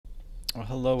Well,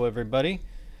 hello everybody.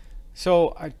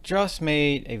 So I just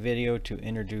made a video to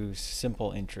introduce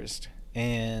simple interest,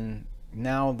 and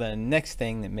now the next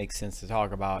thing that makes sense to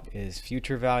talk about is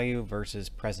future value versus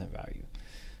present value.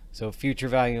 So future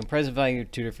value and present value,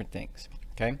 two different things.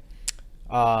 Okay,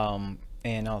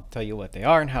 and I'll tell you what they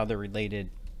are and how they're related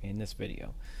in this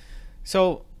video.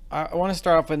 So I want to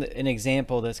start off with an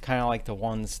example that's kind of like the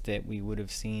ones that we would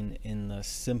have seen in the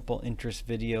simple interest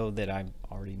video that I've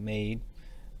already made.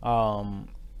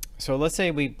 So let's say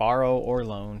we borrow or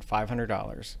loan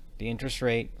 $500. The interest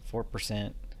rate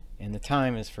 4%, and the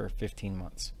time is for 15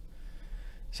 months.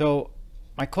 So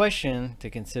my question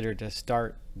to consider to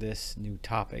start this new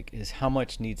topic is how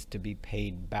much needs to be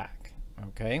paid back.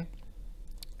 Okay,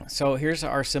 so here's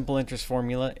our simple interest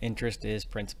formula. Interest is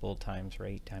principal times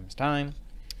rate times time.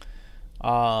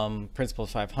 Principal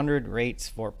is 500,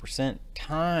 rates 4%,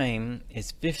 time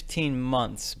is 15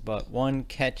 months, but one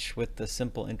catch with the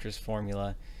simple interest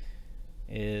formula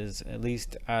is, at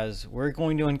least as we're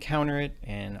going to encounter it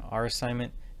in our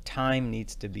assignment, time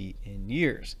needs to be in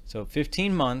years. So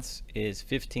 15 months is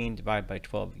 15 divided by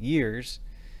 12 years,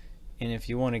 and if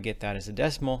you want to get that as a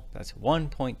decimal, that's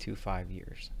 1.25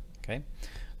 years. Okay,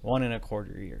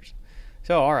 1.25 years.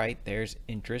 So all right, there's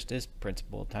interest is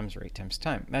principal times rate times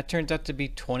time. That turns out to be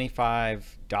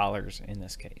 $25 in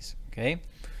this case. Okay,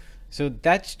 so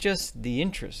that's just the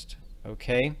interest.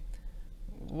 Okay,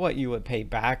 what you would pay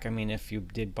back, I mean, if you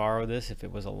did borrow this, if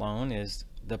it was a loan, is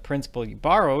the principal you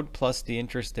borrowed plus the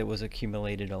interest that was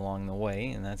accumulated along the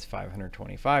way, and that's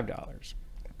 $525.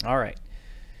 All right,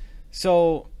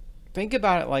 so think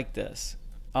about it like this.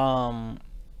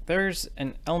 There's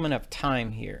an element of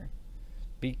time here.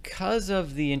 Because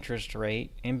of the interest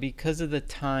rate and because of the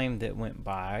time that went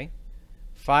by,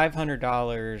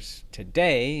 $500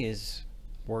 today is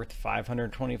worth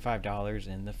 $525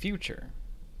 in the future.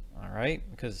 All right,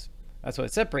 because that's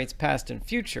what separates past and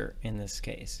future in this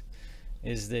case,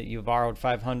 is that you borrowed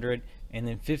 500 and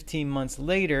then 15 months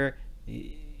later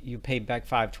you paid back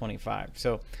 525.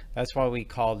 So that's why we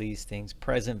call these things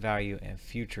present value and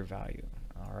future value.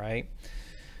 All right,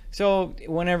 so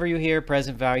whenever you hear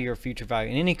present value or future value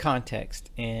in any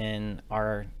context in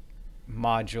our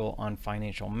module on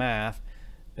financial math,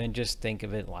 then just think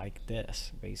of it like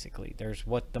this. Basically, there's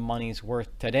what the money's worth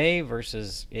today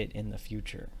versus it in the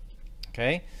future.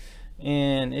 Okay,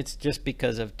 and it's just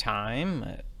because of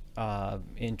time.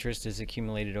 Interest is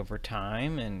accumulated over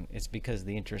time, and it's because of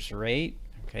the interest rate.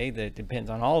 Okay, that depends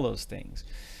on all those things.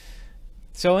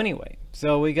 So anyway,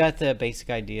 so we got the basic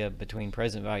idea between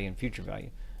present value and future value.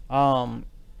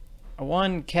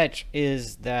 One catch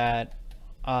is that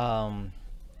the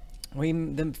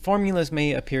formulas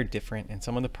may appear different, and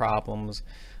some of the problems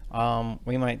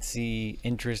we might see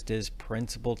interest is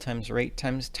principal times rate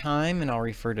times time, and I'll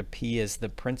refer to P as the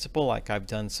principal like I've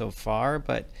done so far,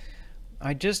 but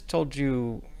I just told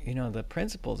you, the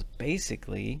principal is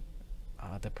basically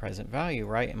the present value,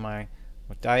 right? In my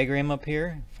diagram up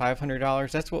here,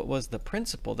 $500, that's what was the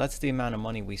principal. That's the amount of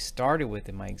money we started with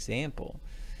in my example.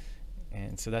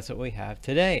 And so that's what we have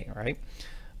today, right?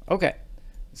 Okay,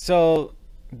 so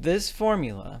this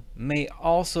formula may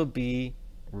also be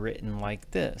written like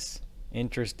this.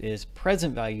 Interest is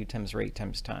present value times rate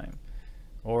times time.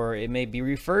 Or it may be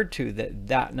referred to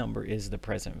that number is the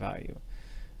present value.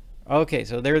 Okay,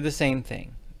 so they're the same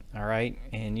thing, all right?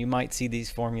 And you might see these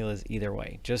formulas either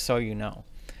way, just so you know.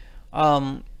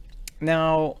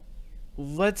 Now,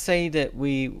 let's say that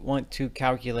we want to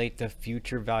calculate the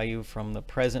future value from the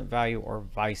present value or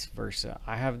vice versa.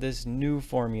 I have this new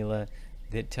formula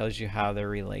that tells you how they're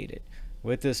related.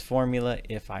 With this formula,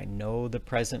 if I know the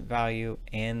present value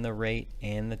and the rate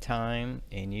and the time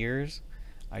in years,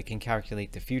 I can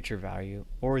calculate the future value,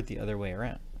 or the other way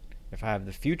around. If I have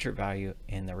the future value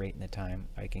and the rate and the time,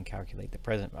 I can calculate the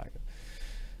present value.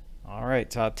 All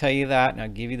right, so I'll tell you that, and I'll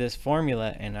give you this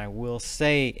formula, and I will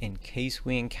say, in case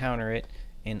we encounter it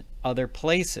in other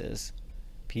places,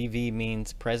 PV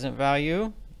means present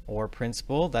value or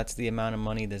principal. That's the amount of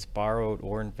money that's borrowed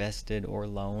or invested or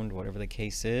loaned, whatever the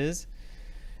case is.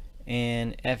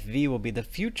 And FV will be the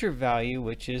future value,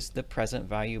 which is the present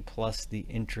value plus the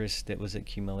interest that was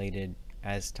accumulated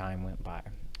as time went by.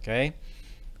 Okay?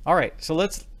 All right, so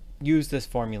let's use this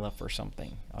formula for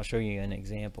something. I'll show you an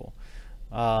example.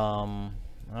 All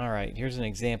right, here's an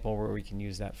example where we can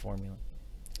use that formula.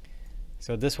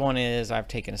 So this one is, I've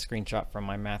taken a screenshot from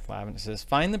my math lab, and it says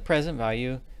find the present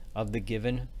value of the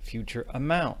given future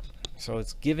amount. So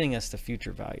it's giving us the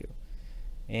future value,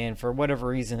 and for whatever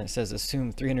reason it says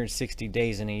assume 360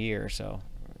 days in a year, so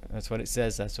that's what it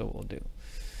says, that's what we'll do.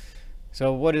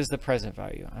 So what is the present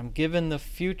value? I'm given the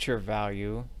future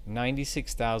value,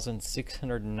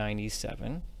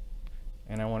 96,697,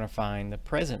 and I want to find the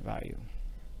present value.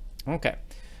 Okay,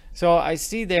 so I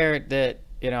see there that,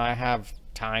 I have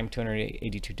time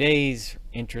 282 days,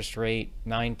 interest rate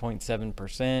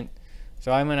 9.7%.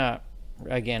 So I'm gonna,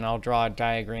 again, I'll draw a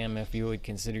diagram if you would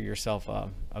consider yourself a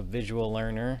visual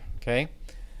learner. Okay,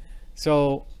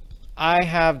 so I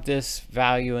have this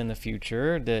value in the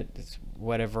future that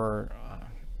whatever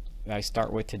I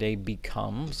start with today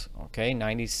becomes, okay,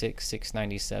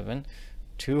 96,697.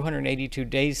 282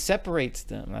 days separates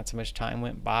them. That's how much time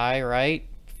went by, right,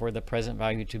 for the present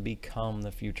value to become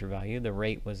the future value. The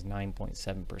rate was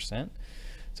 9.7%.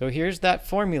 So here's that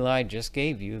formula I just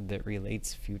gave you that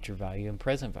relates future value and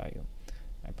present value.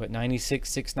 I put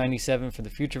 96,697 for the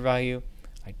future value.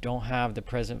 I don't have the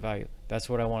present value. That's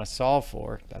what I want to solve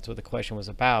for. That's what the question was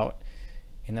about.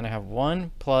 And then I have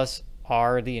 1 plus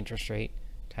R, the interest rate,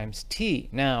 times T.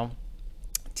 Now,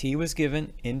 T was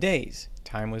given in days.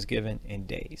 Time was given in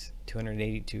days,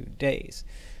 282 days.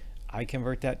 I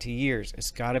convert that to years.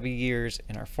 It's got to be years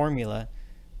in our formula.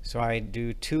 So I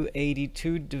do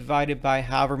 282 divided by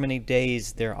however many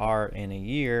days there are in a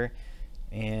year.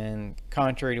 And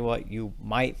contrary to what you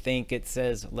might think, it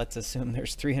says, let's assume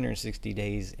there's 360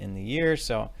 days in the year.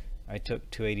 So I took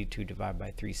 282 divided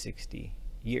by 360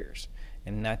 years.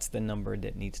 And that's the number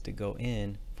that needs to go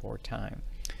in for time.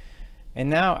 And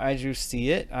now, as you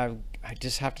see it, I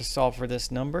just have to solve for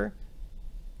this number,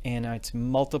 and it's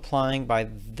multiplying by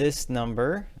this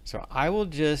number. So I will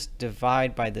just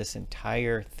divide by this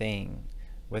entire thing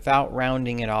without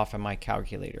rounding it off in my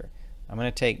calculator. I'm going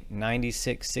to take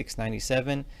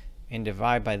 96,697 and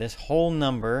divide by this whole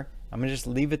number. I'm going to just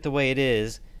leave it the way it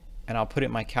is, and I'll put it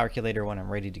in my calculator when I'm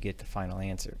ready to get the final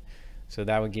answer. So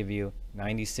that would give you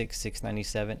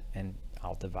 96,697, and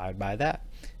I'll divide by that.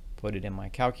 Put it in my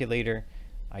calculator.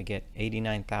 I get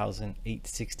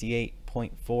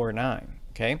 89,868.49.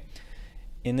 Okay.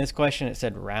 In this question, it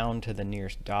said round to the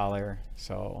nearest dollar.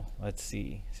 So let's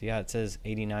see. See how it says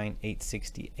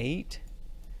 89,868.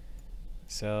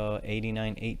 So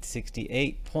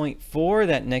 89,868.4.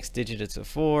 That next digit is a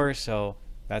 4. So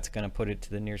that's going to put it to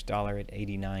the nearest dollar at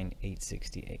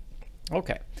 89,868.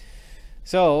 Okay.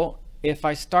 So if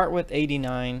I start with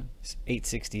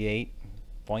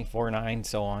 89,868.49,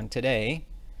 so on today,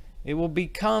 it will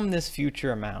become this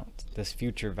future amount, this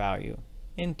future value,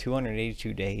 in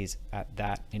 282 days at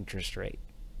that interest rate.